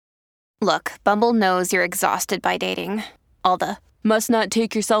Look, Bumble knows you're exhausted by dating. All the must not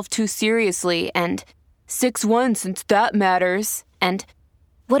take yourself too seriously and 6'1" since that matters. And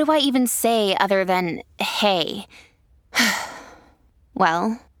what do I even say other than hey?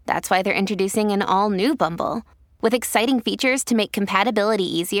 Well, that's why they're introducing an all-new Bumble with exciting features to make compatibility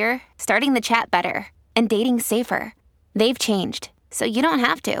easier, starting the chat better, and dating safer. They've changed, so you don't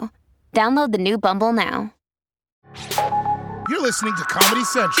have to. Download the new Bumble now. You're listening to Comedy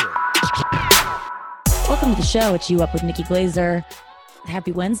Central. Welcome to the show. It's You Up with Nikki Glazer.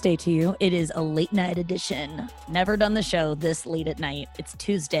 Happy Wednesday to you. It is a late night edition. Never done the show this late at night. It's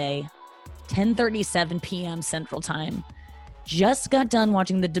Tuesday, 10:37 p.m. Central Time. Just got done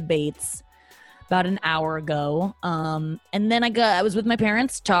watching the debates about an hour ago. And then I was with my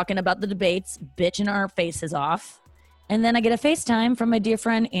parents talking about the debates, bitching our faces off. And then I get a FaceTime from my dear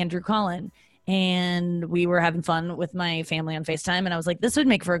friend Andrew Collin. And we were having fun with my family on FaceTime. And I was like, this would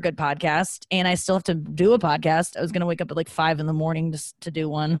make for a good podcast. And I still have to do a podcast. I was going to wake up at like 5 a.m. just to do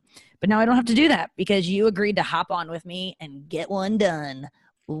one. But now I don't have to do that because you agreed to hop on with me and get one done.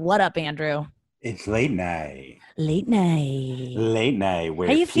 What up, Andrew? It's late night. Late night. Late night.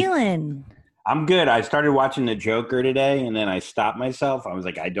 How you feeling? I'm good. I started watching The Joker today, and then I stopped myself. I was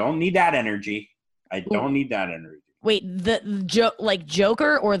like, I don't need that energy. Wait, like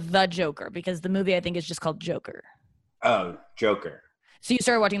Joker or The Joker? Because the movie I think is just called Joker. Oh, Joker. So you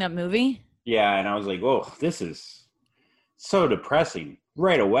started watching that movie? Yeah, and I was like, whoa, this is so depressing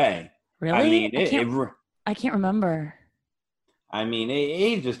right away. Really? I mean, I can't remember. I mean,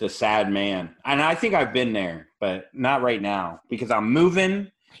 he's just a sad man. And I think I've been there, but not right now because I'm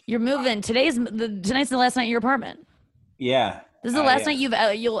moving. You're moving. Tonight's the last night in your apartment. Yeah. This is the last night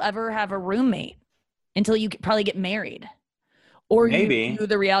you'll ever have a roommate. Until you probably get married. Or maybe you do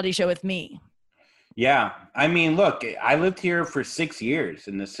the reality show with me. Yeah. I mean, look, I lived here for 6 years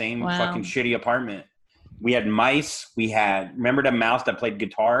in the same fucking shitty apartment. We had mice. Remember the mouse that played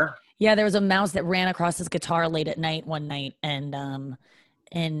guitar? Yeah, there was a mouse that ran across his guitar late at night one night. And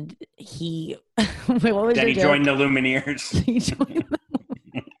he... Wait, what was then your he joke? joined the Lumineers. He joined the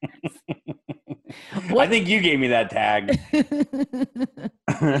I think you gave me that tag.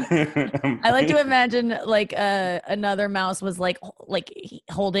 I like to imagine like another mouse was like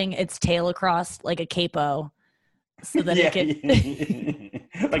holding its tail across like a capo so that it could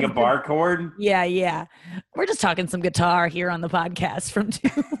like a bar cord. Yeah. We're just talking some guitar here on the podcast from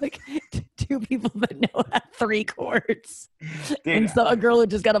two people that know 3 chords. Dude, and so a girl who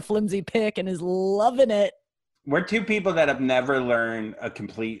just got a flimsy pick and is loving it. We're 2 people that have never learned a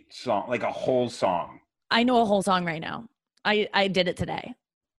complete song, like a whole song. I know a whole song right now. I did it today.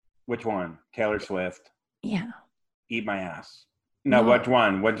 Which one? Taylor Swift? Yeah. Eat My Ass. No, which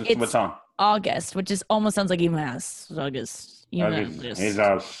one? What song? August, which is almost sounds like Eat My Ass. August. It's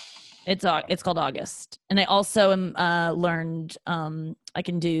called August. And I also learned I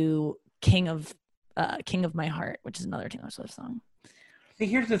can do King of My Heart, which is another Taylor Swift song. See,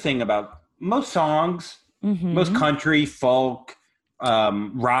 here's the thing about most songs. Mm-hmm. Most country, folk,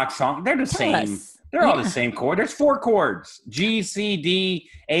 rock song, they're the same. They're all the same chord. There's 4 chords: G, C, D,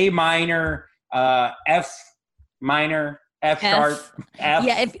 A minor, F minor, F sharp, F.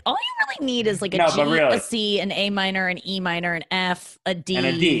 Yeah, if all you really need is like a G, a C, an A minor, an E minor, an F, a D. And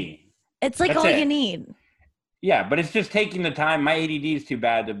a D. It's like all you need. Yeah, but it's just taking the time. My ADD is too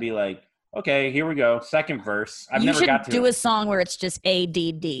bad to be like, okay, here we go. Second verse. You should do a song where it's just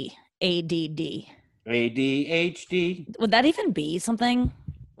ADD. ADD. ADHD. Would that even be something?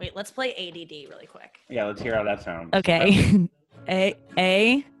 Wait, let's play ADD really quick. Yeah, let's hear how that sounds. Okay.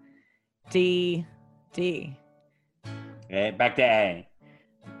 A D D. Okay, back to A.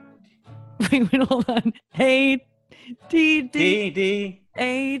 Wait, hold on. A D D D.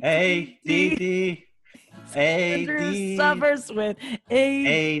 A D D. A D. Suffers with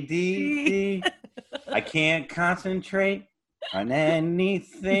A D D. I can't concentrate on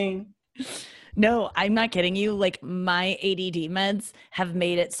anything. No, I'm not kidding you. Like my ADD meds have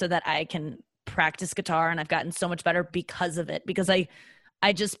made it so that I can practice guitar, and I've gotten so much better because of it. Because I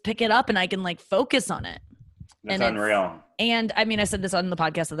just pick it up and I can like focus on it. That's unreal. And I mean, I said this on the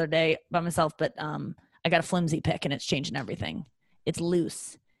podcast the other day by myself, but I got a flimsy pick and it's changing everything. It's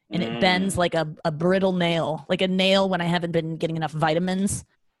loose and it bends like a brittle nail, like a nail when I haven't been getting enough vitamins,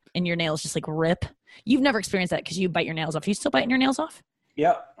 and your nails just like rip. You've never experienced that because you bite your nails off. Are you still biting your nails off?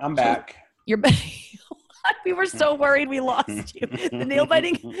 Yep, I'm back. We were so worried we lost you. The nail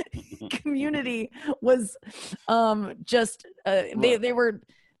biting community was they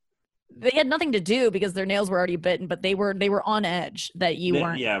had nothing to do because their nails were already bitten, but they were on edge that you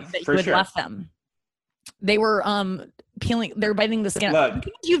weren't, that you had left them. They were peeling. They're biting the skin. Look,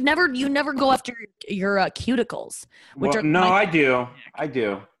 you never go after your cuticles. I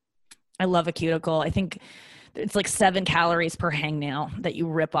do. I love a cuticle. I think it's like 7 calories per hangnail that you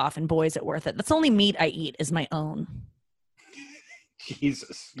rip off, and boy, is it worth it. That's the only meat I eat is my own.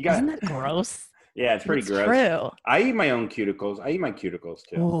 Jesus, isn't that gross? Yeah, it's pretty gross. True. I eat my own cuticles. I eat my cuticles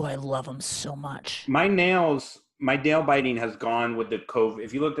too. Oh, I love them so much. My nail biting has gone with the COVID.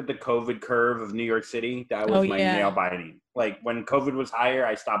 If you looked at the COVID curve of New York City, that was my nail biting. Like when COVID was higher,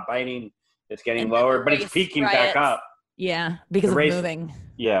 I stopped biting. It's getting lower, but it's peaking back up. Yeah, because of moving.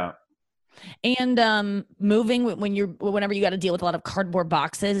 Yeah. And moving whenever you got to deal with a lot of cardboard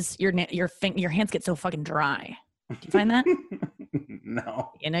boxes, your hands get so fucking dry. Do you find that?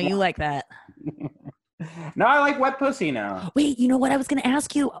 No. You like that. No, I like Wet Pussy now. Wait, you know what I was going to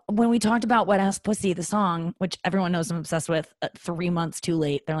ask you when we talked about Wet Ass Pussy, the song, which everyone knows I'm obsessed with, 3 months too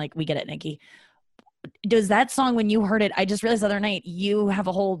late. They're like, we get it, Nikki. Does that song, when you heard it, I just realized the other night, you have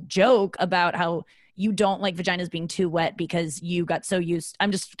a whole joke about how you don't like vaginas being too wet because you got so used.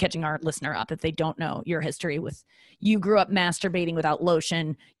 I'm just catching our listener up if they don't know your history with, you grew up masturbating without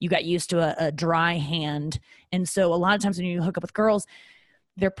lotion. You got used to a dry hand. And so a lot of times when you hook up with girls,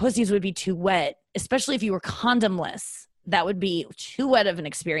 their pussies would be too wet, especially if you were condomless. That would be too wet of an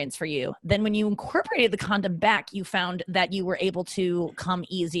experience for you. Then when you incorporated the condom back, you found that you were able to come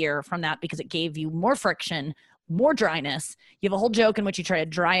easier from that because it gave you more friction, more dryness. You have a whole joke in which you try to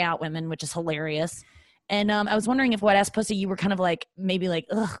dry out women, which is hilarious. And I was wondering if Wet Ass Pussy, you were kind of like, maybe like,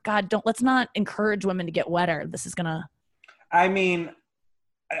 oh God, let's not encourage women to get wetter. This is gonna. I mean,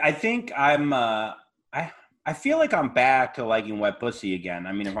 I think I feel like I'm back to liking wet pussy again.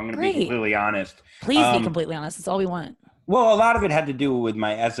 I mean, if I'm going to be completely honest. Please be completely honest. That's all we want. Well, a lot of it had to do with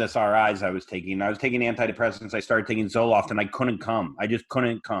my SSRIs I was taking. I was taking antidepressants. I started taking Zoloft, and I couldn't come. I just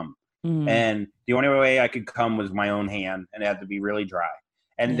couldn't come. Mm. And the only way I could come was my own hand, and it had to be really dry.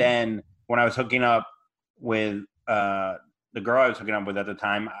 And then when I was hooking up with the girl I was hooking up with at the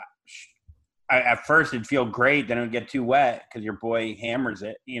time, at first it'd feel great. Then it would get too wet because your boy hammers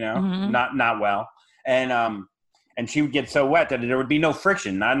it, not well. And she would get so wet that there would be no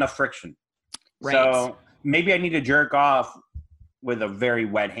friction, not enough friction. Right. So maybe I need to jerk off with a very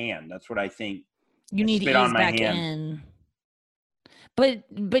wet hand. That's what I think. You need to ease back in. But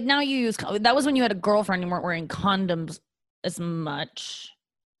now you use, that was when you had a girlfriend and you weren't wearing condoms as much.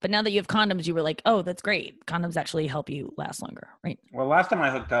 But now that you have condoms, you were like, oh, that's great. Condoms actually help you last longer, right? Well, last time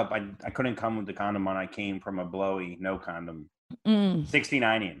I hooked up, I couldn't come with the condom on. I came from a blowy, no condom,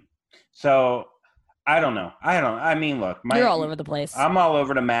 69ing. So I don't know. I mean, look. You're all over the place. I'm all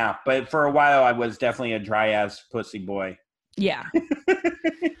over the map. But for a while, I was definitely a dry-ass pussy boy. Yeah.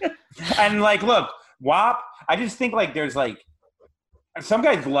 And, like, look, WAP, I just think, like, there's, like, some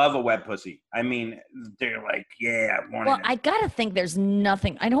guys love a wet pussy. I mean, they're like, yeah, I want it. Well, I got to think there's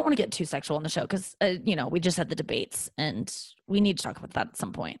nothing. I don't want to get too sexual on the show because, we just had the debates, and we need to talk about that at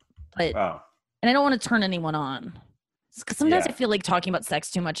some point. But and I don't want to turn anyone on. Because sometimes I feel like talking about sex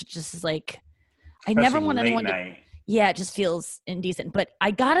too much, it just is like, I never want anyone to. Yeah, it just feels indecent. But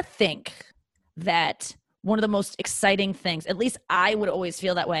I gotta think that one of the most exciting things, at least I would always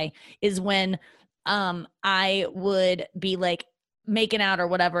feel that way, is when I would be like making out or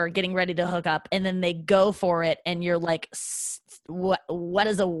whatever, getting ready to hook up, and then they go for it, and you're like, what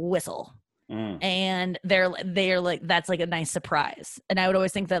is a whistle? And they're like, that's like a nice surprise. And I would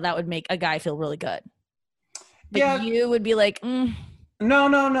always think that would make a guy feel really good. But you would be like, No.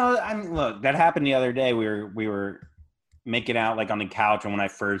 I mean, look, that happened the other day. We were making out like on the couch, and when I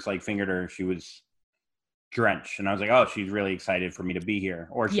first like fingered her, she was drenched, and I was like, "Oh, she's really excited for me to be here,"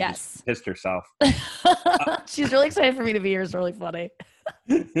 or she just pissed herself. She's really excited for me to be here. It's really funny.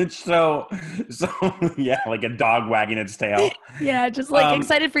 It's so yeah, like a dog wagging its tail. Yeah, just like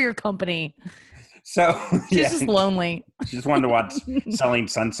excited for your company. So she's just lonely. She just wanted to watch Selling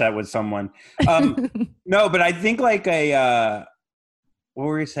Sunset with someone. No, but I think like what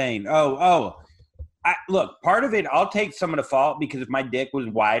were you saying? Look, part of it, I'll take some of the fault because if my dick was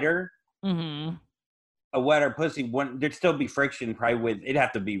wider, a wetter pussy there'd still be friction. Probably it'd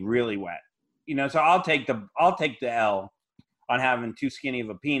have to be really wet, So I'll take the L on having too skinny of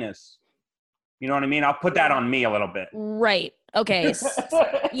a penis. You know what I mean? I'll put that on me a little bit. Right. Okay.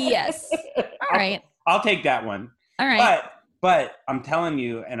 Yes. All right. I'll take that one. All right. But I'm telling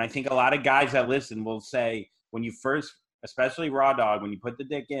you, and I think a lot of guys that listen will say when you first, especially raw dog, when you put the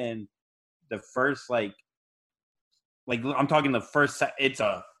dick in, the first like I'm talking the first,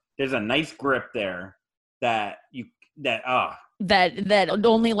 there's a nice grip there that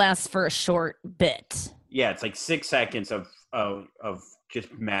only lasts for a short bit. Yeah, it's like 6 seconds of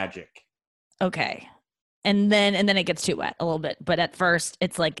just magic. Okay. And then it gets too wet a little bit. But at first,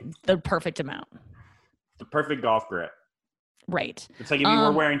 it's like the perfect amount. The perfect golf grip. Right. It's like if you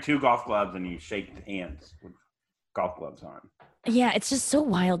were wearing 2 golf gloves and you shake hands with golf gloves on. Yeah, it's just so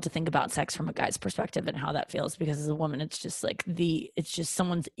wild to think about sex from a guy's perspective and how that feels, because as a woman, it's just like it's just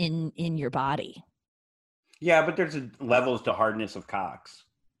someone's in your body. Yeah, but there's levels to hardness of cocks.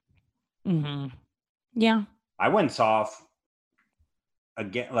 Mm-hmm. Yeah. I went soft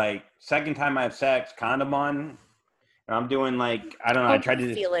again, like second time I have sex, condom on, and I'm doing like, I don't know. I tried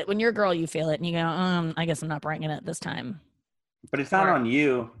to feel it when you're a girl. You feel it, and you go, I guess I'm not bringing it this time. But it's not on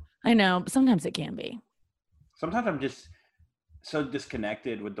you. I know, but sometimes it can be. Sometimes I'm just so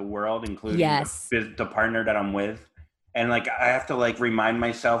disconnected with the world, including the partner that I'm with, and like I have to like remind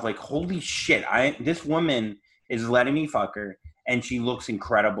myself, like, holy shit, this woman is letting me fuck her. And she looks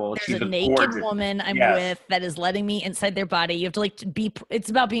incredible. There's She's a naked gorgeous woman I'm with that is letting me inside their body. You have to like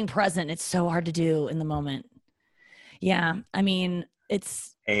it's about being present. It's so hard to do in the moment. Yeah. I mean,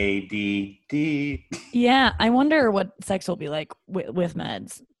 it's ADD. Yeah. I wonder what sex will be like with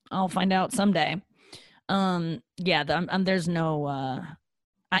meds. I'll find out someday. There's no,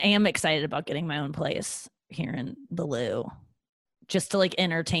 I am excited about getting my own place here in the Lou, just to like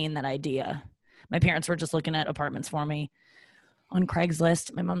entertain that idea. My parents were just looking at apartments for me on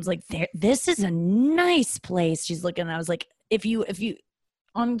Craigslist. My mom's like, this is a nice place. She's looking, and I was like, if you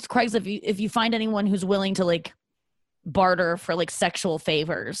on Craigslist, if you find anyone who's willing to like barter for like sexual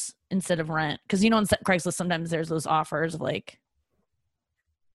favors instead of rent, because on Craigslist sometimes there's those offers of like,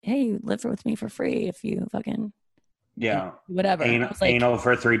 hey, you live with me for free if you fucking whatever. Anal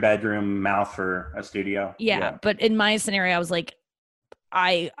for a 3-bedroom, mouth for a studio. Yeah, but in my scenario, I was like,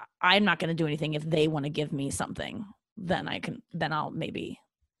 I'm not going to do anything if they want to give me something. Then I'll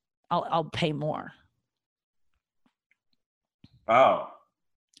pay more. Oh.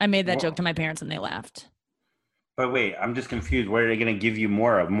 I made that joke to my parents and they laughed. But wait, I'm just confused. What are they going to give you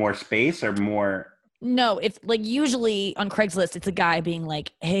more of? More space or more? No, if like usually on Craigslist, it's a guy being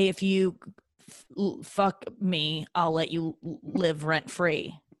like, hey, if you fuck me, I'll let you live rent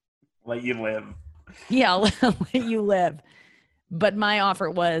free. Let you live. Yeah, I'll let you live. But my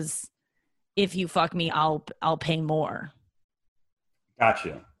offer was, if you fuck me, I'll pay more.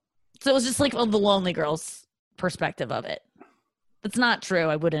 Gotcha. So it was just like the lonely girl's perspective of it. That's not true.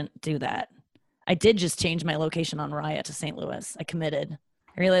 I wouldn't do that. I did just change my location on Raya to St. Louis. I committed.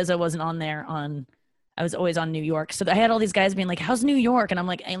 I realized I wasn't on there I was always on New York. So I had all these guys being like, how's New York? And I'm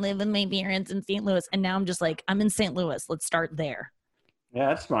like, I live with my parents in St. Louis. And now I'm just like, I'm in St. Louis. Let's start there. Yeah,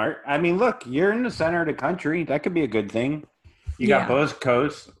 that's smart. I mean, look, you're in the center of the country. That could be a good thing. You got both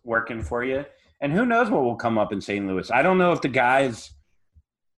coasts working for you. And who knows what will come up in St. Louis. I don't know if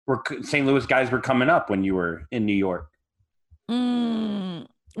St. Louis guys were coming up when you were in New York. What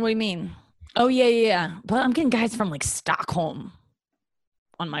do you mean? Oh, yeah. But I'm getting guys from like Stockholm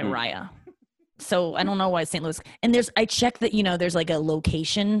on my Raya. So I don't know why St. Louis. And I checked that, there's like a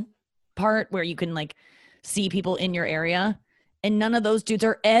location part where you can like see people in your area. And none of those dudes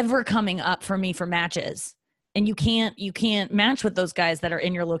are ever coming up for me for matches. And you can't match with those guys that are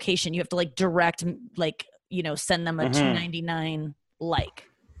in your location. You have to like direct, like, send them a $2.99 like.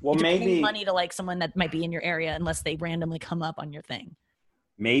 Well, maybe money to like someone that might be in your area unless they randomly come up on your thing.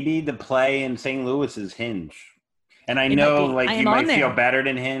 Maybe the play in St. Louis is Hinge. And I know like you might feel better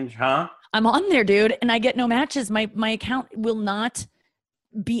than Hinge, huh? I'm on there, dude, and I get no matches. My account will not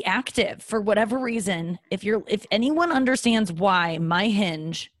be active for whatever reason. If anyone understands why my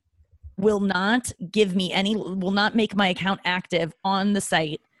Hinge will not make my account active on the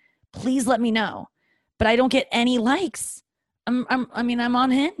site, please let me know. But I don't get any likes. I'm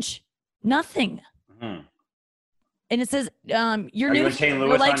on Hinge. Nothing. Mm-hmm. And it says Are you in St.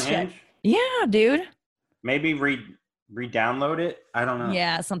 Louis on Hinge? Yeah, dude. Maybe re-download it. I don't know.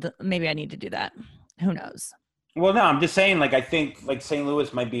 Yeah, something. Maybe I need to do that. Who knows? Well, no, I'm just saying, like, I think like St.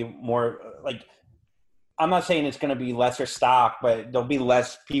 Louis might be more like, I'm not saying it's going to be lesser stock, but there'll be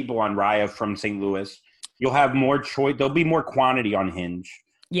less people on Raya from St. Louis. You'll have more choice. There'll be more quantity on Hinge.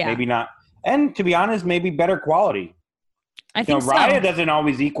 Yeah. Maybe not. And to be honest, maybe better quality. I think Raya doesn't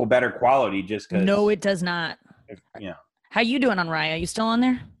always equal better quality just because. No, it does not. Yeah. How you doing on Raya? You still on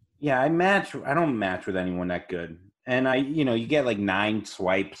there? Yeah, I don't match with anyone that good. And you get like 9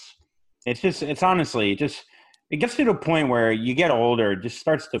 swipes. It's honestly, it gets to the point where you get older, it just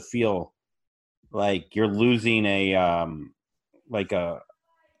starts to feel like you're losing a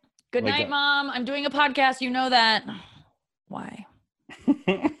good night, Mom. I'm doing a podcast. You know that. Why?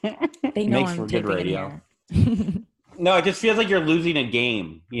 They know Makes I'm for taping good radio. No, it just feels like you're losing a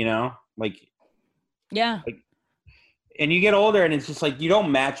game, like. Yeah. Like, and you get older and it's just like, you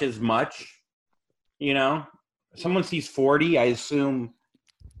don't match as much. You know, someone sees 40, I assume.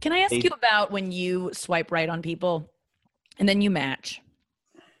 Can I ask you about when you swipe right on people and then you match?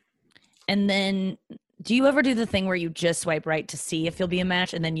 And then do you ever do the thing where you just swipe right to see if you'll be a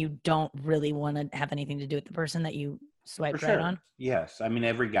match and then you don't really want to have anything to do with the person that you swipe right on? Yes. I mean,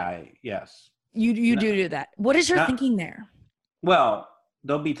 every guy, yes. You do that. What is your thinking there? Well,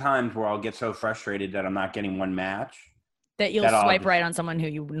 there'll be times where I'll get so frustrated that I'm not getting one match. That you'll swipe right on someone who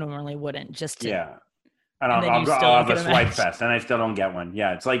you normally wouldn't just to... Yeah. And I'll have a swipe fest and I still don't get one.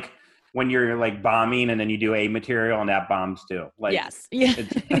 Yeah. It's like when you're like bombing and then you do A material and that bombs too. Like, yes. Yeah.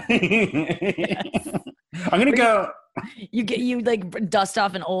 Yes. I'm going to go. You like dust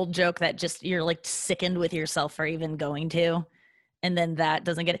off an old joke that just you're like sickened with yourself for even going to. And then that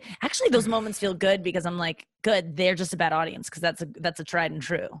doesn't get it. Actually, those moments feel good because I'm like, good. They're just a bad audience because that's a tried and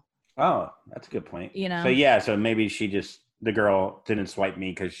true. Oh, that's a good point. You know? So yeah. So maybe the girl didn't swipe me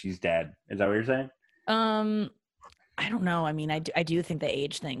because she's dead. Is that what you're saying? I don't know. I mean, I do think the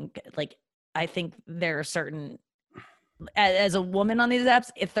age thing, like, I think there are certain, as a woman on these apps,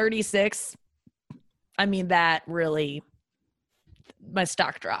 at 36, I mean, that really, my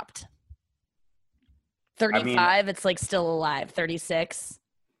stock dropped. 35, it's like still alive. 36.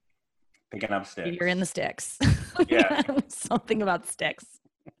 Picking up sticks. You're in the sticks. Yeah. Something about sticks.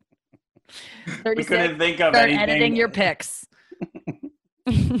 36. We couldn't think of anything. Editing your pics.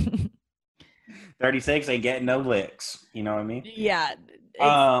 36 ain't getting no licks. You know what I mean? Yeah.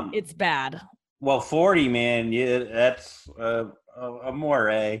 It's bad. Well, 40, man, yeah, that's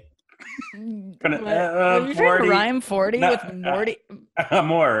amore. Are you trying to rhyme 40 with Morty?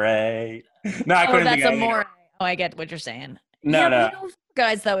 Amore. No, I couldn't think of amore. Oh, I get what you're saying. No.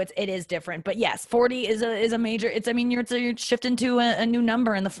 Guys, though, it is different. But yes, 40 is a major. You're shifting to a new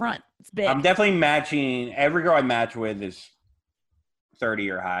number in the front. It's big. I'm definitely matching. Every girl I match with is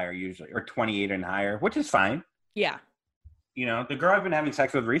 30 or higher usually, or 28 and higher, which is fine. Yeah. You know, the girl I've been having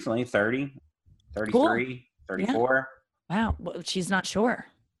sex with recently, 30, 33, cool. 34. Yeah. Wow. Well, she's not sure.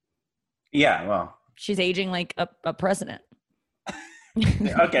 Yeah, well. She's aging like a president.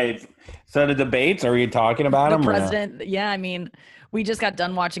 Okay. So the debates, are we talking about them? The president. No? Yeah. I mean, we just got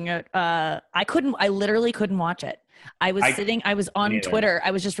done watching it. I literally couldn't watch it. I was on Twitter. I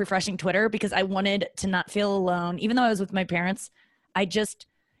was just refreshing Twitter because I wanted to not feel alone. Even though I was with my parents,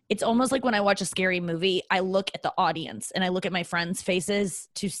 it's almost like when I watch a scary movie, I look at the audience and I look at my friends' faces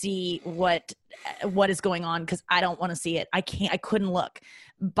to see what is going on because I don't want to see it. I couldn't look.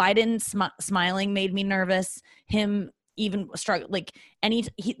 Biden smiling made me nervous. Him even struggle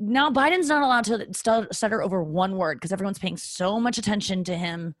now Biden's not allowed to stutter over one word because everyone's paying so much attention to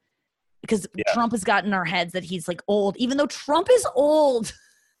him because Trump has gotten in our heads that he's like old, even though Trump is old.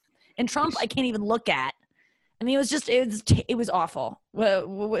 And Trump I can't even look at. I mean, it was awful.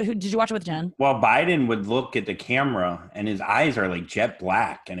 Did you watch it with Jen? Well, Biden would look at the camera and his eyes are like jet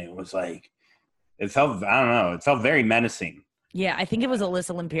black. And it was like, it felt very menacing. Yeah, I think it was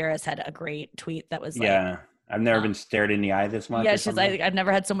Alyssa Limperis had a great tweet that was like. Yeah, I've never been stared in the eye this much. Yeah, she's like, I've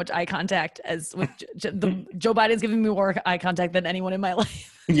never had so much eye contact as with Joe Biden's giving me more eye contact than anyone in my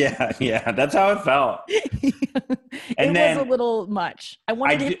life. Yeah, that's how it felt. It was a little much. I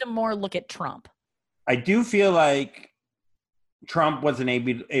wanted him to more look at Trump. I do feel like Trump wasn't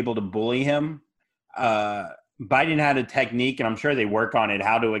able to bully him. Biden had a technique, and I'm sure they work on it,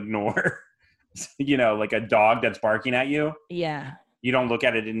 how to ignore, like a dog that's barking at you. Yeah. You don't look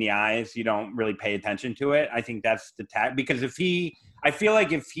at it in the eyes. You don't really pay attention to it. I think that's the because I feel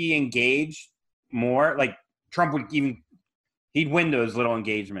like if he engaged more, like Trump he'd win those little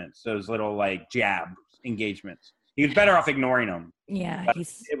engagements, those little like jab engagements. He was better off ignoring them. Yeah. But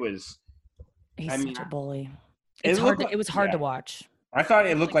He's such a bully. It was hard to watch. I thought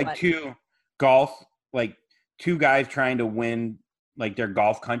it looked like two guys trying to win like their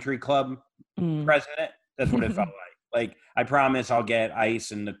golf country club president. That's what it felt like. Like, I promise I'll get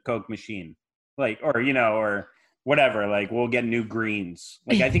ice in the Coke machine. Like, or whatever. Like, we'll get new greens.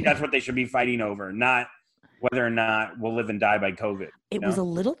 Like, I think that's what they should be fighting over, not whether or not we'll live and die by COVID. It was a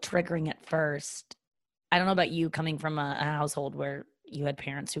little triggering at first. I don't know about you coming from a household where you had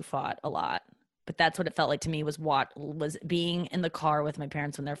parents who fought a lot, but that's what it felt like to me was being in the car with my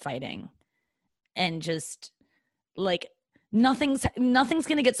parents when they're fighting and just like, nothing's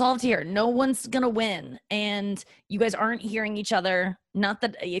going to get solved here. No one's going to win. And you guys aren't hearing each other. Not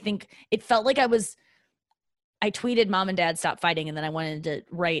that I think it felt like I tweeted mom and dad stop fighting. And then I wanted to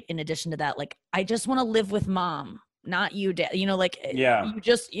write in addition to that, like, I just want to live with mom, not you, dad, yeah.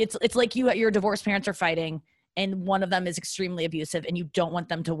 It's like your divorced parents are fighting and one of them is extremely abusive and you don't want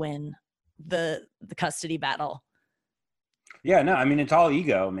them to win the custody battle. Yeah, no, I mean, it's all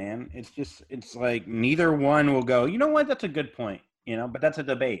ego, man. It's like neither one will go, you know what? That's a good point, but that's a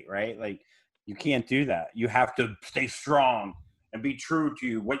debate, right? Like, you can't do that. You have to stay strong and be true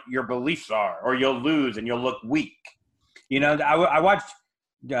to what your beliefs are, or you'll lose and you'll look weak. I watched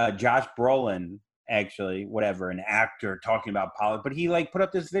Josh Brolin, actually, an actor talking about politics, but he like put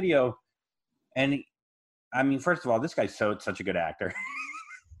up this video, and I mean, first of all, this guy's such a good actor.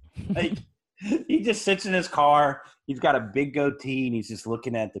 Like, he just sits in his car. He's got a big goatee, and he's just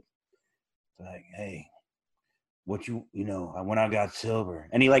looking at like, hey, what I went out got silver,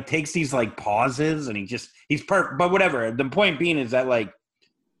 and he like takes these like pauses, and he's perfect. But whatever. The point being is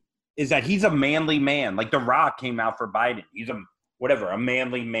that he's a manly man. Like The Rock came out for Biden. He's a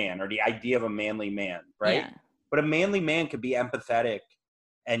manly man, or the idea of a manly man, right? Yeah. But a manly man could be empathetic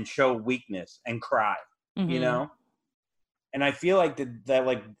and show weakness and cry, And I feel like that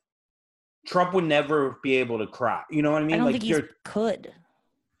like Trump would never be able to cry. You know what I mean? I don't think he could.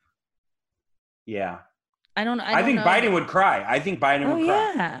 Yeah. I think know. Biden would cry. I think Biden would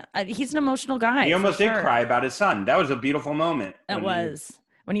cry. Yeah. He's an emotional guy. He almost did cry about his son. That was a beautiful moment. That was.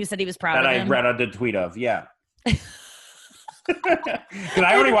 When you said he was proud of him. That I read the tweet of, yeah. Because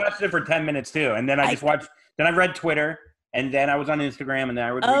I only watched it for 10 minutes too. And then then I read Twitter, and then I was on Instagram, and then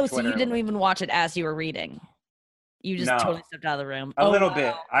I would read Twitter. So you didn't even watch it as you were reading. You just totally stepped out of the room. A little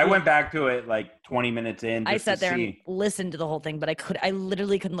bit. I went back to it like 20 minutes in. I sat there and listened to the whole thing, but I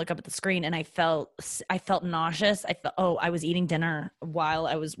literally couldn't look up at the screen, and I felt nauseous. I was eating dinner while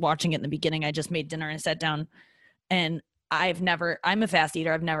I was watching it in the beginning. I just made dinner and sat down, and I'm a fast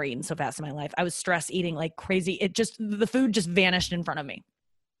eater. I've never eaten so fast in my life. I was stress eating like crazy. The food just vanished in front of me.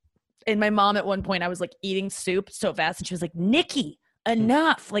 And my mom at one point, I was like eating soup so fast, and she was like, Nikki,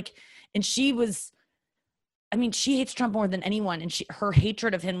 enough. And she hates Trump more than anyone. And her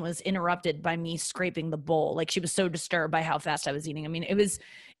hatred of him was interrupted by me scraping the bowl. Like, she was so disturbed by how fast I was eating. I mean, it was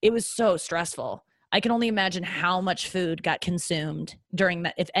so stressful. I can only imagine how much food got consumed during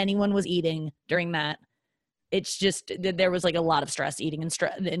that. If anyone was eating during that, it's just, there was like a lot of stress eating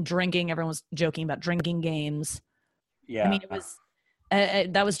and drinking. Everyone was joking about drinking games. Yeah. I mean, it was,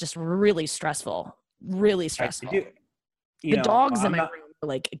 that was just really stressful, really stressful. The dogs in my room were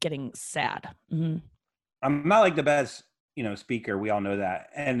like getting sad. Mm-hmm. I'm not like the best, speaker. We all know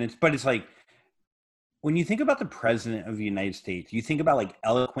that. But it's like, when you think about the president of the United States, you think about like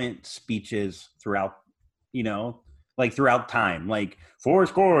eloquent speeches throughout, throughout time, like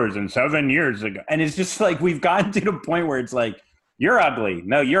 7 years ago. And it's just like, we've gotten to the point where it's like, you're ugly.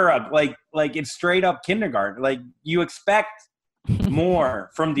 No, you're ugly. Like it's straight up kindergarten. Like, you expect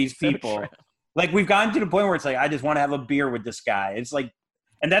more from these people. Like, we've gotten to the point where it's like, I just want to have a beer with this guy. It's like,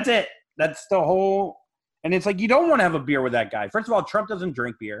 and that's it. That's the whole. And it's like, you don't want to have a beer with that guy. First of all, Trump doesn't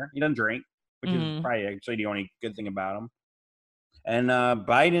drink beer. He doesn't drink, which is probably actually the only good thing about him. And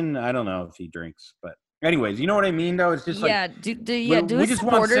Biden, I don't know if he drinks, but anyways, you know what I mean, though? It's just like, do his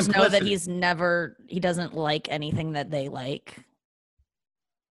supporters know that he doesn't like anything that they like,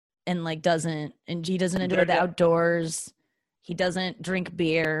 and he doesn't enjoy the outdoors. He doesn't drink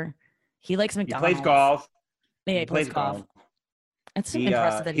beer. He likes McDonald's. He plays golf. Yeah, he plays golf. It's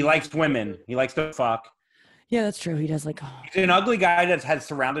impressive that he likes women. He likes to fuck. Yeah, that's true. He does like. He's an ugly guy that has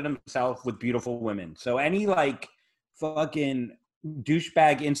surrounded himself with beautiful women. So any like fucking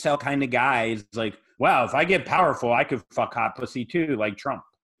douchebag incel kind of guy is like, wow, if I get powerful, I could fuck hot pussy too, like Trump.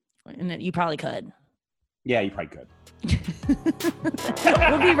 And you probably could. Yeah, you probably could.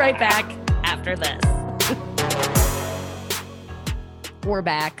 We'll be right back after this. We're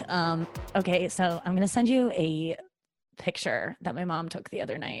back. Okay, so I'm going to send you a picture that my mom took the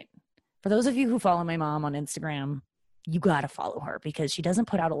other night. For those of you who follow my mom on Instagram, you got to follow her because she doesn't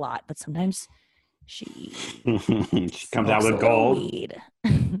put out a lot, but sometimes she comes out with gold. Weed.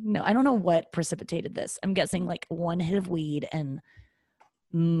 No, I don't know what precipitated this. I'm guessing like one hit of weed and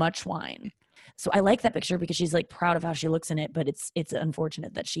much wine. So I like that picture because she's like proud of how she looks in it, but it's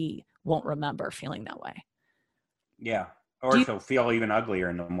unfortunate that she won't remember feeling that way. Yeah. Or she'll feel even uglier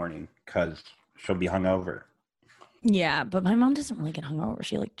in the morning because she'll be hungover. Yeah, but my mom doesn't really get hungover.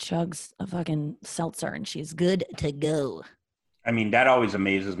 She like chugs a fucking seltzer and she's good to go. I mean, that always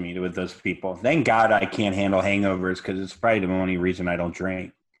amazes me with those people. Thank God I can't handle hangovers because it's probably the only reason I don't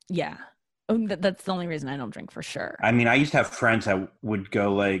drink. Yeah. That's the only reason I don't drink for sure. I mean, I used to have friends that would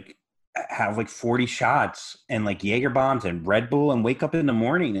go like have like 40 shots and like Jaeger bombs and Red Bull and wake up in the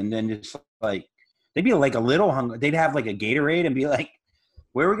morning and then just like they'd be like a little hungry. They'd have like a Gatorade and be like,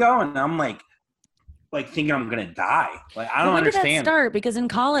 "Where are we going?" And I'm like thinking I'm gonna die. Like I don't understand. When did that start? Because in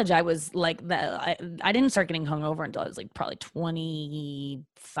college I was like that. I didn't start getting hungover until I was like probably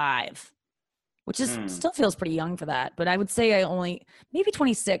 25. which is still feels pretty young for that. But I would say I only maybe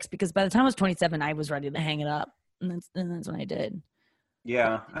 26, because by the time I was 27, I was ready to hang it up, and that's when I did.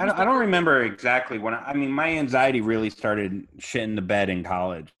 Yeah, I don't remember exactly when. My anxiety really started shitting the bed in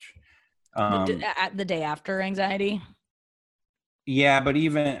college. The day after anxiety. Yeah, but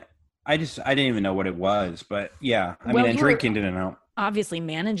even I didn't even know what it was. But yeah, and drinking didn't help. Obviously,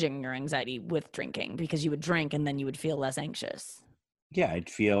 managing your anxiety with drinking, because you would drink and then you would feel less anxious. Yeah,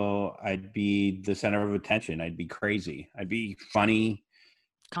 I'd be the center of attention. I'd be crazy. I'd be funny,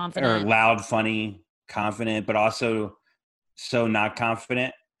 confident, or loud, funny, confident, but also so not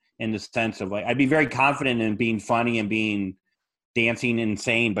confident, in the sense of like, I'd be very confident in being funny and being dancing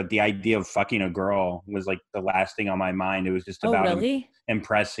insane, but the idea of fucking a girl was like the last thing on my mind. It was just about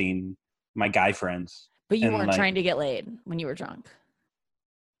impressing my guy friends. But you weren't trying to get laid when you were drunk?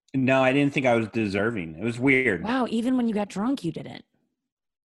 No, I didn't think I was deserving. It was weird. Wow, even when you got drunk, you didn't?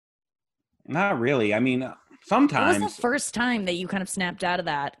 Not really. Sometimes. What was the first time that you kind of snapped out of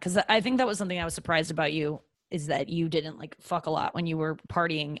that? Because I think that was something I was surprised about you, is that you didn't like fuck a lot when you were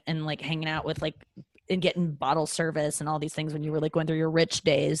partying and like hanging out with like and getting bottle service and all these things when you were like going through your rich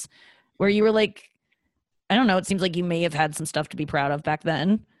days, where you were like, I don't know, it seems like you may have had some stuff to be proud of back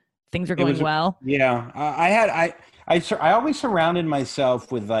then. Things were going well. Yeah. I always surrounded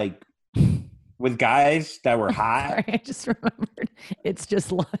myself with guys that were hot. Sorry, I just remembered. It's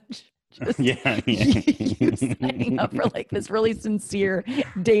just lunch. Yeah. You signing up for like this really sincere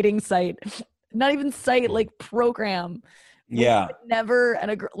dating site, not even site, like program. Yeah. Never,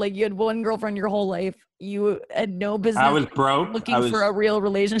 and like you had one girlfriend your whole life. You had no business. I was broke. Looking for a real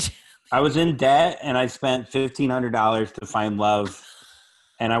relationship. I was in debt, and I spent $1,500 to find love.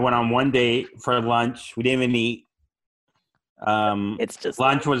 And I went on one date for lunch. We didn't even eat. It's just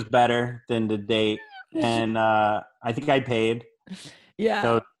lunch was better than the date, and I think I paid. Yeah.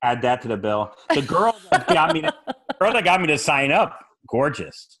 So add that to the bill. The girl that got me to sign up,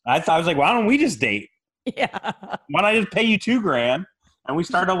 gorgeous. I was like, why don't we just date? Yeah. Why don't I just pay you $2,000 and we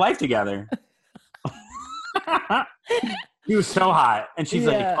start a life together? She was so hot, and she's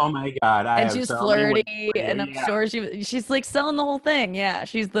like, "Oh my god!" And she's flirty, and I'm sure she's like selling the whole thing. Yeah,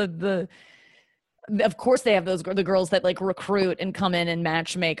 she's the. Of course, they have the girls that like recruit and come in and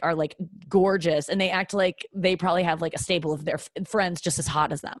matchmake are like gorgeous, and they act like they probably have like a stable of their friends just as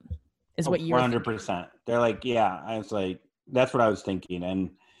hot as them. Is what you're 100%. They're like, yeah. I was like, that's what I was thinking, and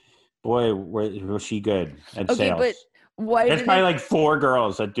boy, was she good at sales. But why? There's probably like 4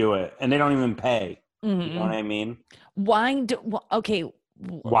 girls that do it, and they don't even pay. Mm-hmm. You know what I mean? Why did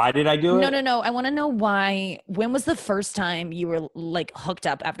I do it? No. I want to know why. When was the first time you were like hooked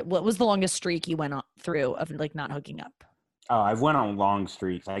up? After what was the longest streak you went through of like not hooking up? Oh, I've went on long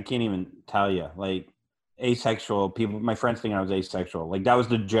streaks. I can't even tell you. Like asexual people, my friends think I was asexual. Like that was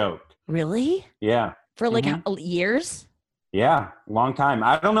the joke. Really? Yeah. For like years? Yeah, long time.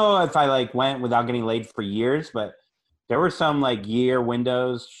 I don't know if I like went without getting laid for years, but there were some like year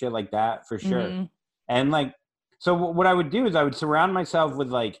windows, shit like that for sure. Mm-hmm. And like, so what I would do is I would surround myself with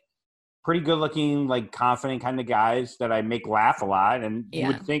like pretty good looking, like confident kind of guys that I make laugh a lot. And you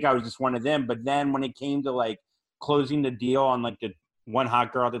would think I was just one of them. But then when it came to like closing the deal on like the one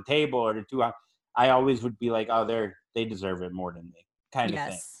hot girl at the table or the 2 hot, I always would be like, oh, they deserve it more than me kind of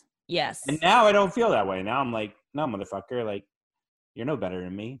thing. Yes. And now I don't feel that way. Now I'm like, no, motherfucker, like you're no better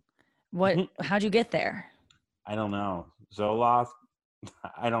than me. How'd you get there? I don't know. Zoloft.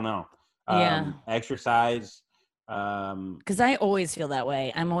 I don't know. Exercise. Because I always feel that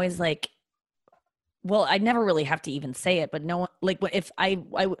way. I'm always like, well, I never really have to even say it, but no one, like if I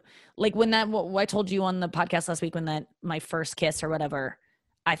like when I told you on the podcast last week, when that my first kiss or whatever,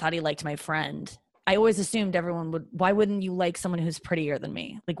 I thought he liked my friend. I always assumed everyone would. Why wouldn't you like someone who's prettier than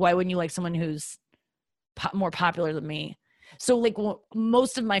me? Like, why wouldn't you like someone who's more popular than me? So like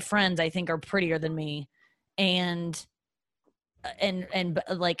most of my friends I think are prettier than me, and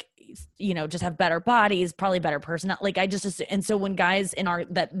like, you know, just have better bodies, probably better person. Like I just, and so when guys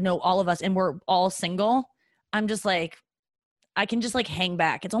that know all of us and we're all single, I'm just like, I can just like hang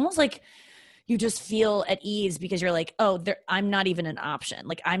back. It's almost like you just feel at ease because you're like, oh, I'm not even an option.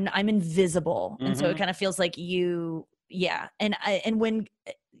 Like I'm invisible. Mm-hmm. And so it kind of feels like and when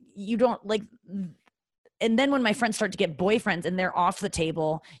you don't like, and then when my friends start to get boyfriends and they're off the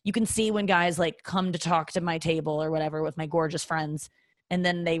table, you can see when guys like come to talk to my table or whatever with my gorgeous friends. And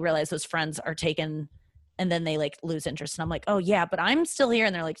then they realize those friends are taken and then they like lose interest. And I'm like, oh yeah, but I'm still here.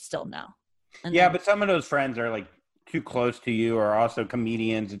 And they're like, still no. And but some of those friends are like too close to you or also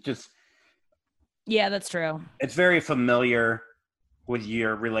comedians. It just. Yeah, that's true. It's very familiar with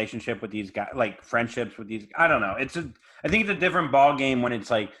your relationship with these guys, like friendships with these. I don't know. I think it's a different ball game when it's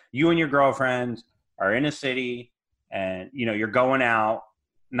like you and your girlfriends are in a city and you're going out,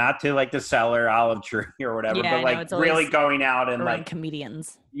 not to like the Cellar, Olive Tree or whatever, but like really going out and like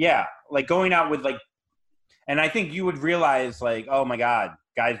comedians. Yeah, like going out with like, and I think you would realize like, oh my God,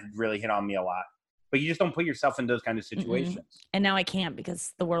 guys really hit on me a lot, but you just don't put yourself in those kind of situations. Mm-mm. And now I can't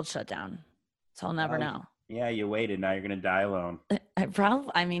because the world shut down, so I'll never know. Yeah, you waited. Now you're gonna die alone. I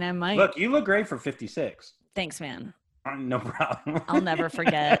might. Look, you look great for 56. Thanks, man. No problem. I'll never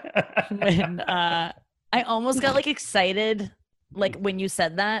forget when I almost got like excited, like when you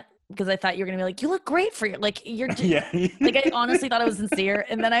said that, because I thought you were gonna be like, you look great for your you're yeah. Like I honestly thought it was sincere,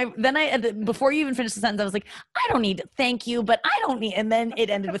 and then I before you even finished the sentence, I was like, I don't need to thank you, but I don't need. And then it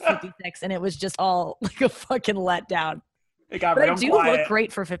ended with 56, and it was just all like a fucking letdown. But I do look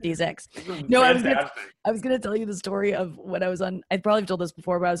great for 56. No, I was gonna tell you the story of when I was on. I probably told this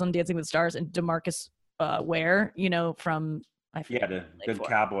before, but I was on Dancing with the Stars, and DeMarcus Ware, from the Good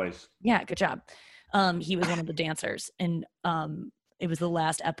Cowboys. Yeah, good job. He was one of the dancers, and it was the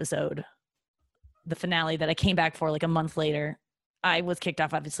last episode, the finale that I came back for like a month later. I was kicked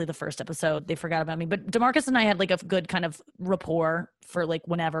off, obviously, the first episode. They forgot about me. But DeMarcus and I had like a good kind of rapport for like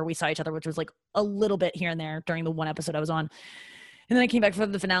whenever we saw each other, which was like a little bit here and there during the one episode I was on. And then I came back for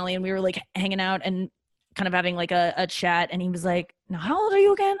the finale and we were like hanging out and kind of having like a chat. And he was like, now, how old are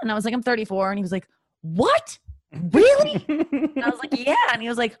you again? And I was like, I'm 34. And he was like, what? Really? And I was like, yeah. And he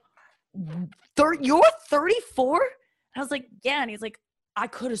was like, you're 34? I was like, yeah. And he's like, I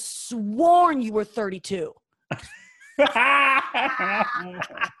could have sworn you were 32.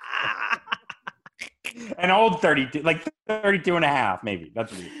 An old 32, like 32 and a half, maybe.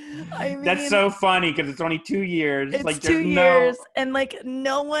 That's that's so funny because it's only 2 years. It's like 2 years, and like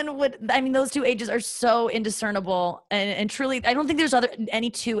no one would. I mean, those two ages are so indiscernible, and truly, I don't think there's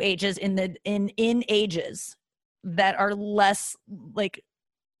any two ages in ages that are less like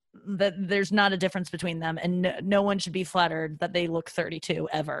that. There's not a difference between them, and no one should be flattered that they look 32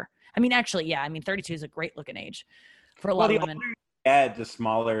 ever. I mean, actually, yeah. I mean, 32 is a great looking age for a lot of women. The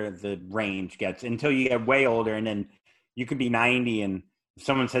smaller the range gets until you get way older, and then you could be 90 and if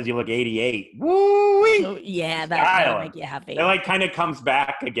someone says you look 88, woo! Oh, yeah, that'll make you happy. It like kind of comes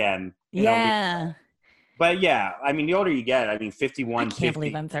back again. Yeah. But yeah, I mean, the older you get, I mean, 51, I can't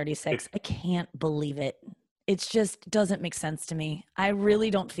believe I'm 36. I can't believe it. It just doesn't make sense to me. I really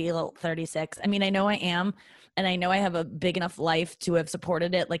don't feel 36. I mean, I know I am, and I know I have a big enough life to have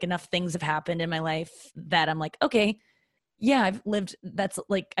supported it. Like enough things have happened in my life that I'm like, okay, yeah, I've lived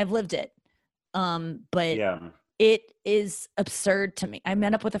it. But yeah. It is absurd to me. I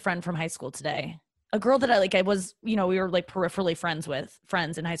met up with a friend from high school today, a girl that I was, we were like peripherally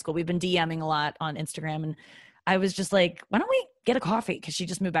friends in high school. We've been DMing a lot on Instagram, and I was just like, why don't we get a coffee? Cause she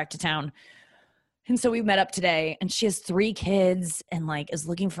just moved back to town. And so we met up today, and she has 3 kids and like is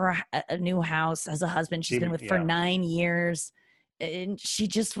looking for a new house, as a husband she's been with for 9 years. And she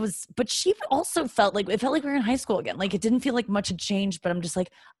just was, but she also felt like, it felt like we were in high school again. Like it didn't feel like much had changed, but I'm just like,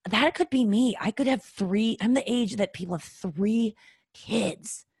 that could be me. I could have 3. I'm the age that people have 3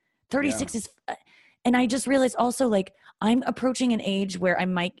 kids. 36 is, and I just realized also like I'm approaching an age where I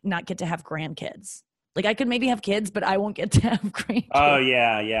might not get to have grandkids. Like I could maybe have kids, but I won't get to have grandkids. Oh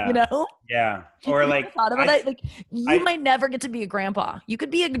yeah. Yeah. Or like, thought about that? Like you might never get to be a grandpa. You could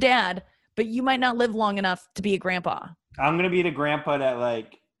be a dad, but you might not live long enough to be a grandpa. I'm going to be the grandpa that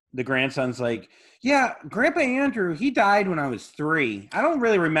like the grandson's like, yeah, Grandpa Andrew, he died when I was 3. I don't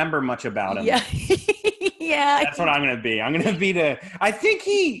really remember much about him. Yeah. Yeah. That's what I'm going to be. I'm going to be I think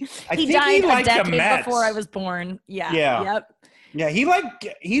he died a decade before I was born. Yeah. Yep. Yeah, he liked.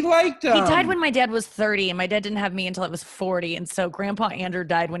 He died when my dad was 30, and my dad didn't have me until I was 40, and so Grandpa Andrew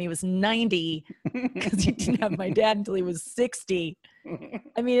died when he was 90 because he didn't have my dad until he was 60.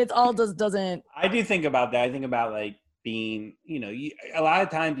 I mean, it's all doesn't. I do think about that. I think about like being, a lot of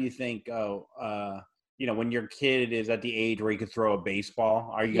times you think, when your kid is at the age where you could throw a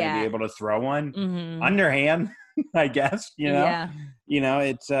baseball, are you going to be able to throw one underhand? I guess Yeah.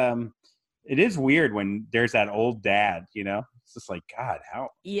 It's it is weird when there's that old dad. It's just like, God, how?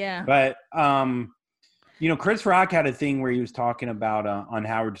 Yeah. But, Chris Rock had a thing where he was talking about on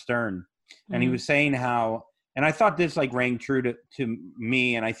Howard Stern, and he was saying how, and I thought this like rang true to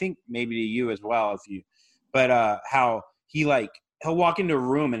me, and I think maybe to you as well, how he'll walk into a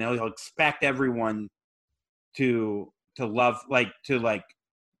room and he'll expect everyone to love, to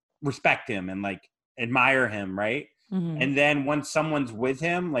respect him and like admire him. Right. Mm-hmm. And then once someone's with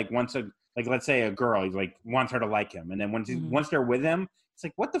him, let's say a girl, he's like wants her to like him. And then once they're with him, it's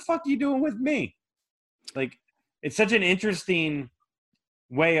like, what the fuck are you doing with me? Like, it's such an interesting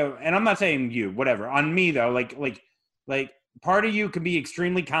way of, and I'm not saying you, whatever. On me though, like part of you can be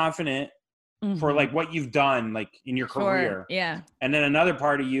extremely confident for like what you've done like in your career. Yeah. And then another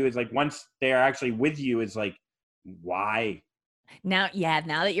part of you is like once they're actually with you is like, why? Now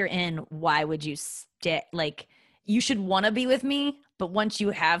that you're in, why would you stay? Like, you should want to be with me, but once you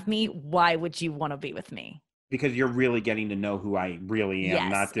have me, why would you want to be with me? Because you're really getting to know who I really am,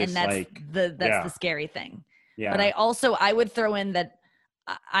 yes, not this and that's like the scary thing. Yeah. But I would throw in that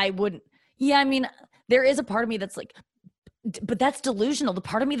I wouldn't. Yeah, I mean, there is a part of me that's like, but that's delusional. The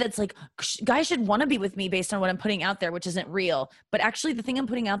part of me that's like, guys should want to be with me based on what I'm putting out there, which isn't real. But actually, the thing I'm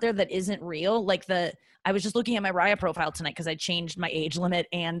putting out there that isn't real, like I was just looking at my Raya profile tonight because I changed my age limit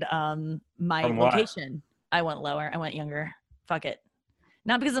and my location. I went lower. I went younger. Fuck it.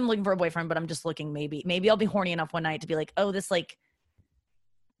 Not because I'm looking for a boyfriend, but I'm just looking maybe I'll be horny enough one night to be like, oh, this like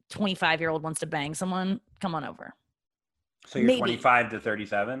 25-year-old wants to bang someone. Come on over. So you're 25 to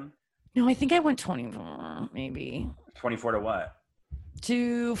 37? No, I think I went 24, maybe. 24 to what?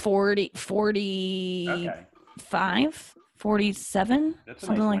 To 45, 47,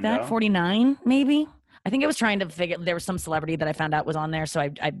 something nice like that. 49, maybe. I think I was trying to figure, there was some celebrity that I found out was on there. So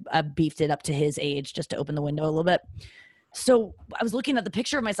I beefed it up to his age just to open the window a little bit. So I was looking at the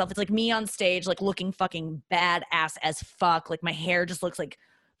picture of myself. It's like me on stage, like looking fucking badass as fuck. Like my hair just looks like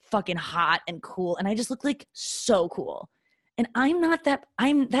fucking hot and cool. And I just look like so cool. And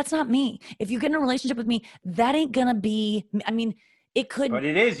that's not me. If you get in a relationship with me, that ain't gonna be, I mean, it could. But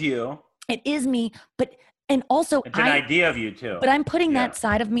it is you. It is me. And also, it's an idea of you too. But I'm putting that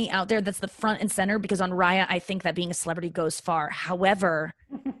side of me out there that's the front and center because on Raya, I think that being a celebrity goes far. However,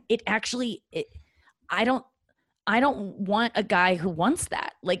 I don't want a guy who wants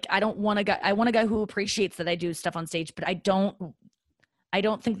that. Like, I want a guy who appreciates that I do stuff on stage, but I don't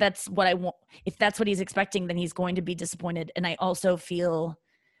think that's what I want. If that's what he's expecting, then he's going to be disappointed. And I also feel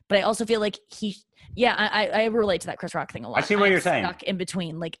like I relate to that Chris Rock thing a lot. I see what you're saying. Stuck in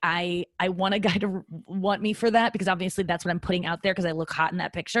between. Like I want a guy to want me for that because obviously that's what I'm putting out there because I look hot in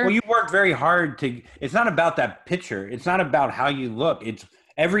that picture. Well, you worked very hard it's not about that picture. It's not about how you look. It's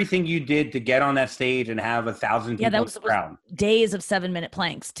everything you did to get on that stage and have 1,000 people in the crowd. Days of 7-minute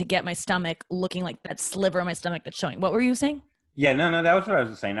planks to get my stomach looking like that sliver of my stomach that's showing. What were you saying? Yeah, no, that was what I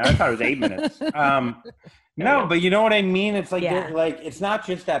was saying. I thought it was 8 minutes. No, but you know what I mean? It's like, like it's not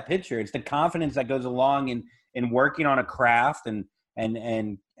just that picture. It's the confidence that goes along in working on a craft and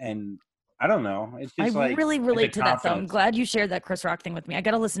I don't know. It's just I really relate to that. So I'm glad you shared that Chris Rock thing with me. I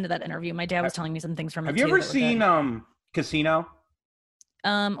got to listen to that interview. My dad was telling me some things from it. Have you ever seen Casino?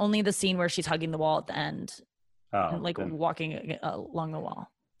 Only the scene where she's hugging the wall at the end, and like walking along the wall.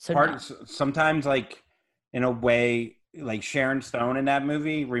 So sometimes, like in a way, like Sharon Stone in that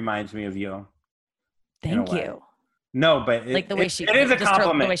movie reminds me of you. Thank you. No, but like the way it is a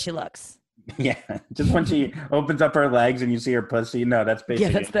compliment. The way she looks. Yeah, just when she opens up her legs and you see her pussy. No, that's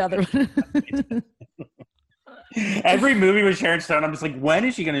basically. Yeah, that's the other one. Every movie with Sharon Stone, I'm just like, when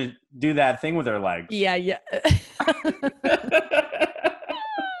is she going to do that thing with her legs? Yeah.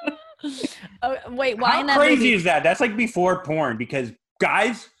 Oh, wait, why? How crazy is that? That's like before porn because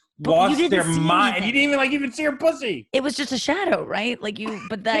guys lost their mind. And you didn't even see her pussy. It was just a shadow, right? Like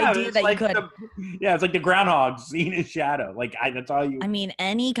but the idea that like you could. It's like the groundhog seeing his shadow. Like that's all you. I mean,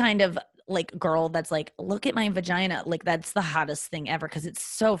 any kind of like girl that's like, look at my vagina. Like that's the hottest thing ever because it's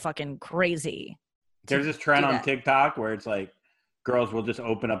so fucking crazy. There's this trend on TikTok where it's like girls will just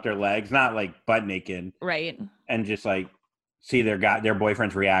open up their legs, not like butt naked, right? And just like see their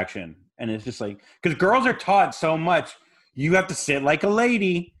boyfriend's reaction. And it's just like, because girls are taught so much, you have to sit like a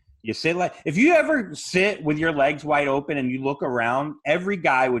lady. You sit like, if you ever sit with your legs wide open and you look around, every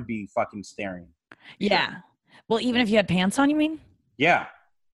guy would be fucking staring. Yeah. Well, even if you had pants on, you mean? Yeah.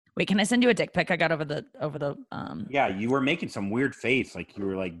 Wait, can I send you a dick pic? I got over the. Yeah, you were making some weird face, like you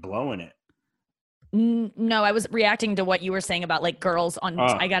were like blowing it. No, I was reacting to what you were saying about like girls on.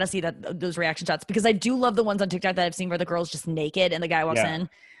 I gotta see those reaction shots because I do love the ones on TikTok that I've seen where the girl's just naked and the guy walks in.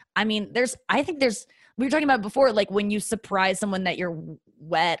 I mean, we were talking about before, like when you surprise someone that you're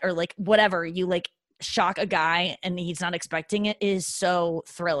wet or like whatever, you like shock a guy and he's not expecting it is so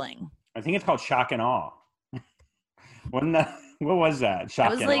thrilling. I think it's called shock and awe. What was that?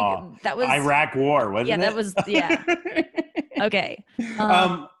 Shock and awe. That was Iraq War, wasn't it? Yeah, that was, yeah. Okay.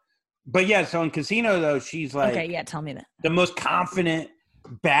 But yeah, so in Casino though, she's like, okay, yeah, tell me that. The most confident,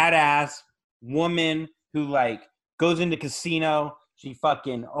 badass woman who like goes into casino. She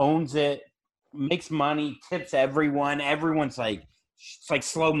fucking owns it, makes money, tips everyone. Everyone's like, it's like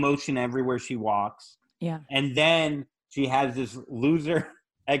slow motion everywhere she walks. Yeah. And then she has this loser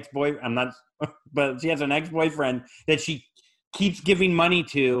ex-boyfriend. But she has an ex-boyfriend that she keeps giving money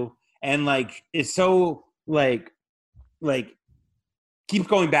to, and like is so like keeps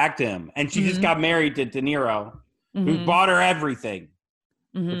going back to him. And she just got married to De Niro, who bought her everything.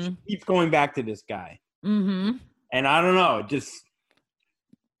 But she keeps going back to this guy. And I don't know, just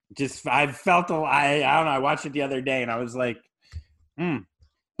I felt I don't know. I watched it the other day, and I was like,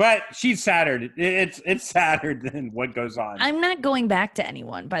 But she's sadder. It's sadder than what goes on. I'm not going back to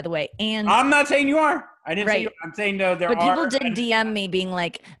anyone, by the way. And I'm not saying you are. I didn't say you are. I'm saying no. But people did DM me being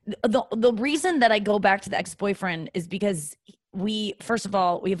like, the reason that I go back to the ex-boyfriend is because first of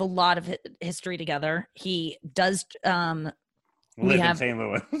all, we have a lot of history together. He does live in St.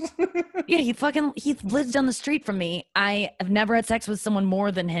 Louis. Yeah, he lives down the street from me. I have never had sex with someone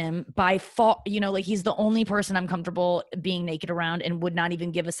more than him by far. Like he's the only person I'm comfortable being naked around and would not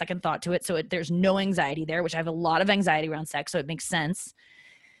even give a second thought to it. So there's no anxiety there, which I have a lot of anxiety around sex. So it makes sense.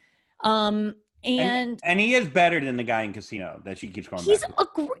 And he is better than the guy in Casino that she keeps going back to.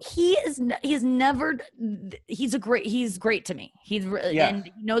 He's great to me. And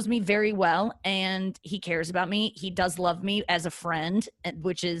he knows me very well, and he cares about me. He does love me as a friend,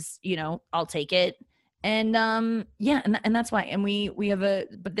 which is, I'll take it. And and that's why. And we have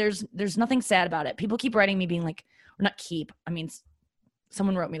but there's nothing sad about it. People keep writing me being like, or not keep. I mean,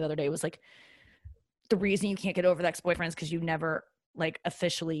 someone wrote me the other day, was like, the reason you can't get over the ex-boyfriend is because you never like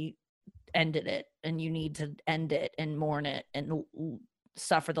officially ended it, and you need to end it and mourn it and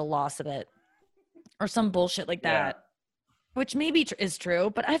suffer the loss of it, or some bullshit like that, which maybe is true,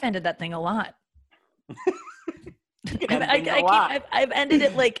 but I've ended that thing a lot. I've ended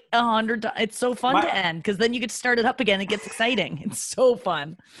it like 100 times. It's so fun to end, because then you get to start it up again. It gets exciting. It's so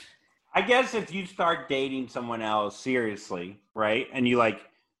fun. I guess if you start dating someone else seriously, right, and you like,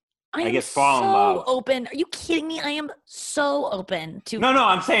 I guess fall in love. Open. Are you kidding me? I am so open to. No,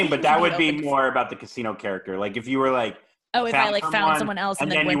 I'm saying, but that would be more about the Casino character. Like if you were like, if I like found someone else and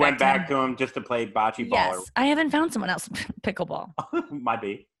then you went back to him just to play bocce ball. Yes, I haven't found someone else. Pickleball. Might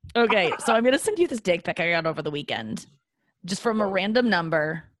be. Okay, so I'm gonna send you this dick pic I got over the weekend, just from a random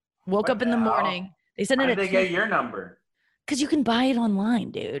number. Woke up in the morning. They sent it. How did they get your number? Because you can buy it online,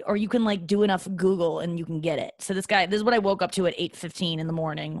 dude, or you can like do enough Google and you can get it. So this is what I woke up to at 8:15 in the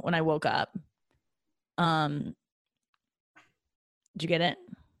morning when I woke up. Did you get it?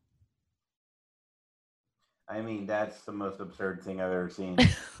 I mean, that's the most absurd thing I've ever seen.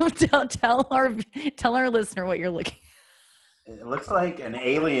 tell our listener what you're looking. It looks like an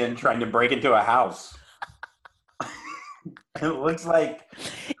alien trying to break into a house. It looks like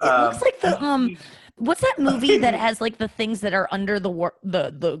the what's that movie that has like the things that are under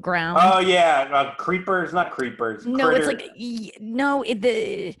the ground? Oh yeah, creepers, not creepers. No, Critters. It's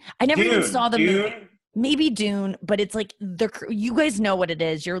like I never even saw the movie. Maybe Dune, but it's like you guys know what it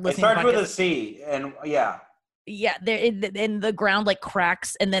is. You're listening. It starts with a C, and yeah. Yeah, and the ground like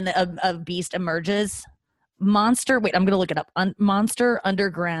cracks, and then a beast emerges. Monster. Wait, I'm gonna look it up. Monster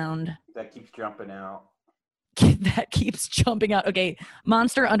Underground. That keeps jumping out. That keeps jumping out. Okay,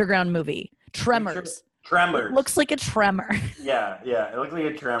 Monster Underground movie. Tremors. Tremors. It looks like a tremor. Yeah. It looks like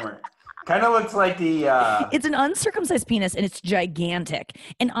a tremor. Kind of looks like the... It's an uncircumcised penis, and it's gigantic.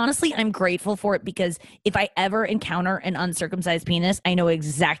 And honestly, I'm grateful for it, because if I ever encounter an uncircumcised penis, I know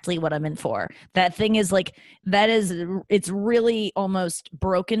exactly what I'm in for. That thing is like, it's really almost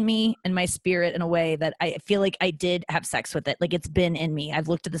broken me and my spirit in a way that I feel like I did have sex with it. Like it's been in me. I've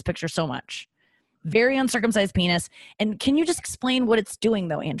looked at this picture so much. Very uncircumcised penis. And can you just explain what it's doing,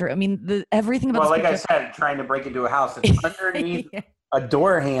 though, Andrew? I mean, everything about this picture... I said, trying to break into a house. It's underneath... a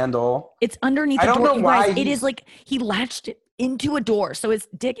door handle. It's underneath the door. I don't know why. Guys, it is like he latched it into a door. So his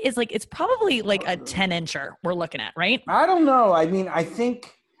dick is like, it's probably like a 10-incher we're looking at, right? I don't know. I mean, I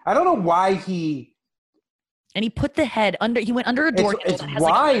don't know why he... And he put the head under, he went under a door handle that has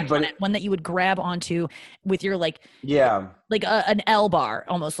wide, like one that you would grab onto with your like... Yeah. Like an L bar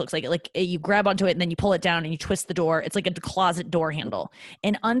almost looks like it. Like you grab onto it and then you pull it down and you twist the door. It's like a closet door handle.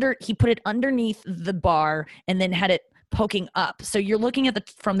 And he put it underneath the bar and then had it poking up. So you're looking at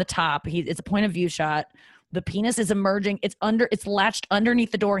from the top. It's a point of view shot. The penis is emerging. It's latched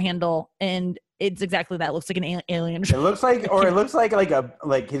underneath the door handle, and it's exactly that. It looks like an alien. It looks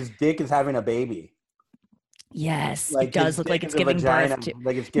like his dick is having a baby. Yes, like it does look like it's giving birth to.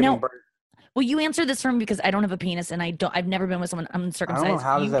 Like it's giving birth. Well, you answer this for me because I don't have a penis, and I've never been with someone uncircumcised. I don't know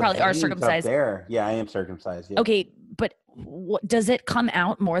how you probably are circumcised. There, yeah, I am circumcised. Yeah. Okay, but does it come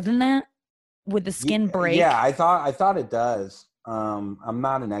out more than that? Would the skin break? Yeah, I thought it does. I'm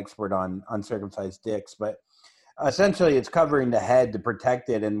not an expert on uncircumcised dicks, but essentially it's covering the head to protect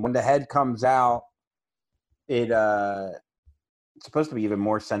it. And when the head comes out, it's supposed to be even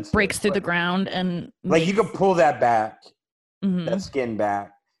more sensitive. Breaks through the ground and like you could pull that back that skin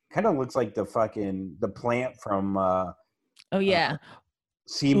back. Kind of looks like the plant from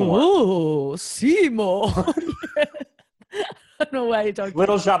Seymour. Ooh, Seymour. I don't know why you talking.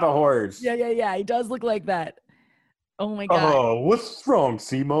 Little Shop of Horrors. Yeah. He does look like that. Oh my God. Oh, what's wrong,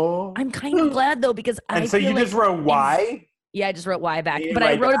 Seymour? I'm kind of glad though because so you just wrote Y? Yeah, I just wrote Y back, but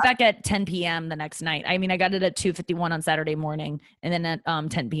I wrote it back at 10 p.m. the next night. I mean, I got it at 2:51 on Saturday morning, and then at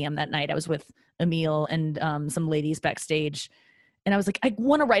 10 p.m. that night, I was with Emil and some ladies backstage, and I was like, I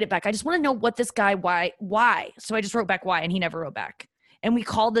want to write it back. I just want to know what this guy why. So I just wrote back Y, and he never wrote back. And we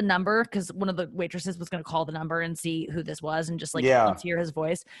called the number because one of the waitresses was going to call the number and see who this was and just let's hear his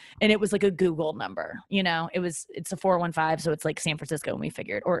voice. And it was like a Google number, it's a 415. So it's like San Francisco. And we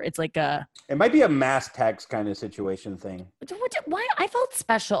figured, or it's like it might be a mass text kind of situation thing. Why? I felt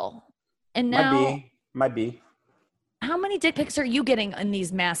special. And now might be. How many dick pics are you getting in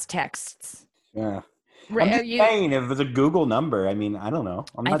these mass texts? Yeah. I'm just saying if it's a Google number, I mean, I don't know.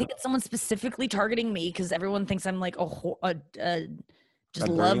 I think it's someone specifically targeting me because everyone thinks I'm like just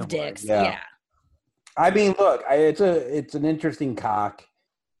love dicks. Yeah. I mean, look, it's an interesting cock.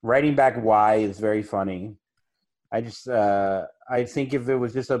 Writing back Y is very funny. I just I think if it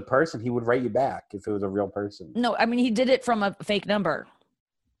was just a person, he would write you back if it was a real person. No, I mean he did it from a fake number.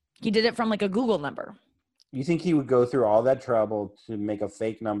 He did it from like a Google number. You think he would go through all that trouble to make a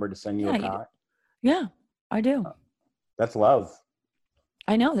fake number to send you a cock? Yeah, I do. That's love.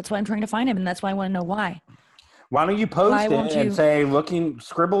 I know. That's why I'm trying to find him, and that's why I want to know why. Why don't you post it and say,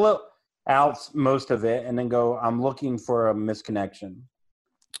 scribble out most of it, and then go, I'm looking for a misconnection.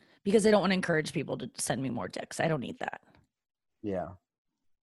 Because I don't want to encourage people to send me more dicks. I don't need that. Yeah.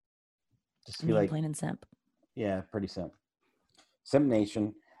 Just be like plain and simp. Yeah, pretty simp. Simp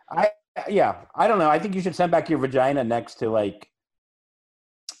Nation. I don't know. I think you should send back your vagina next to like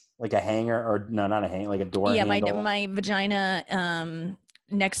a hanger, or no, not a hanger, like a door handle. Yeah, my vagina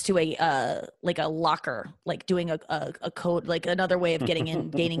next to a locker, like doing a code, like another way of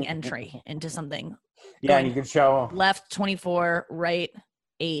gaining entry into something. Yeah, and you can show left 24, right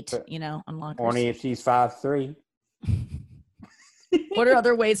 8, unlockers. Only if she's 5'3". What are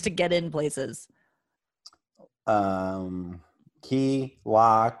other ways to get in places? Key,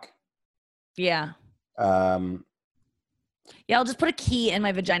 lock. Yeah. Yeah, I'll just put a key in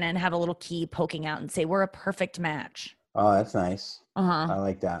my vagina and have a little key poking out and say, we're a perfect match. Oh, that's nice. I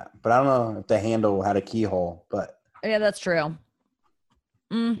like that. But I don't know if the handle had a keyhole, but. Yeah, that's true.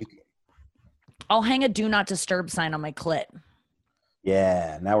 I'll hang a do not disturb sign on my clit.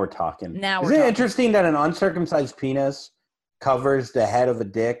 Yeah, now we're talking. Isn't it interesting that an uncircumcised penis covers the head of a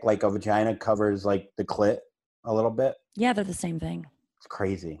dick like a vagina covers like the clit a little bit? Yeah, they're the same thing. It's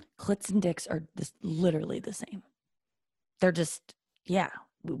crazy. Clits and dicks are literally the same. They're just,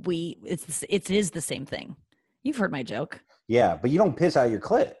 it is the same thing. You've heard my joke. Yeah, but you don't piss out your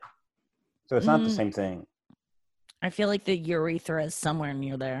clit. So it's not the same thing. I feel like the urethra is somewhere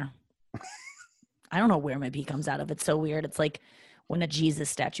near there. I don't know where my pee comes out of. It's so weird. It's like when a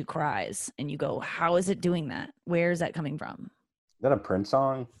Jesus statue cries and you go, how is it doing that? Where is that coming from? Is that a Prince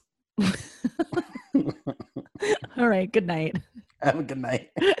song? All right. Good night. Have a good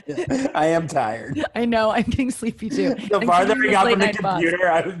night. I am tired. I know. I'm getting sleepy too. The farther I got from the computer,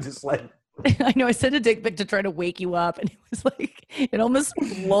 I was just like. I know. I sent a dick pic to try to wake you up, and it was like, it almost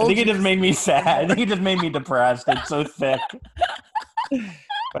lulled. I think it just made me sad. I think it just made me depressed. It's so thick.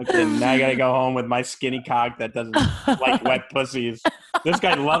 Fucking, now I gotta go home with my skinny cock that doesn't like wet pussies. This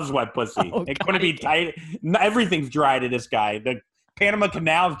guy loves wet pussy. Oh, it couldn't be tight. Everything's dry to this guy. The Panama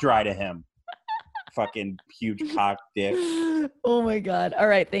Canal's dry to him. Fucking huge cock dick. Oh my God. All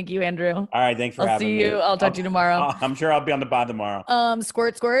right. Thank you, Andrew. All right. Thanks for having me. I'll see you. I'll talk to you tomorrow. I'm sure I'll be on the pod tomorrow.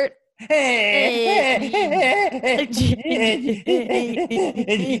 Squirt, squirt. Hey.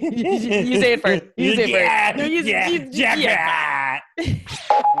 You say it first. You say it first.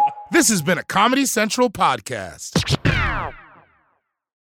 This has been a Comedy Central podcast.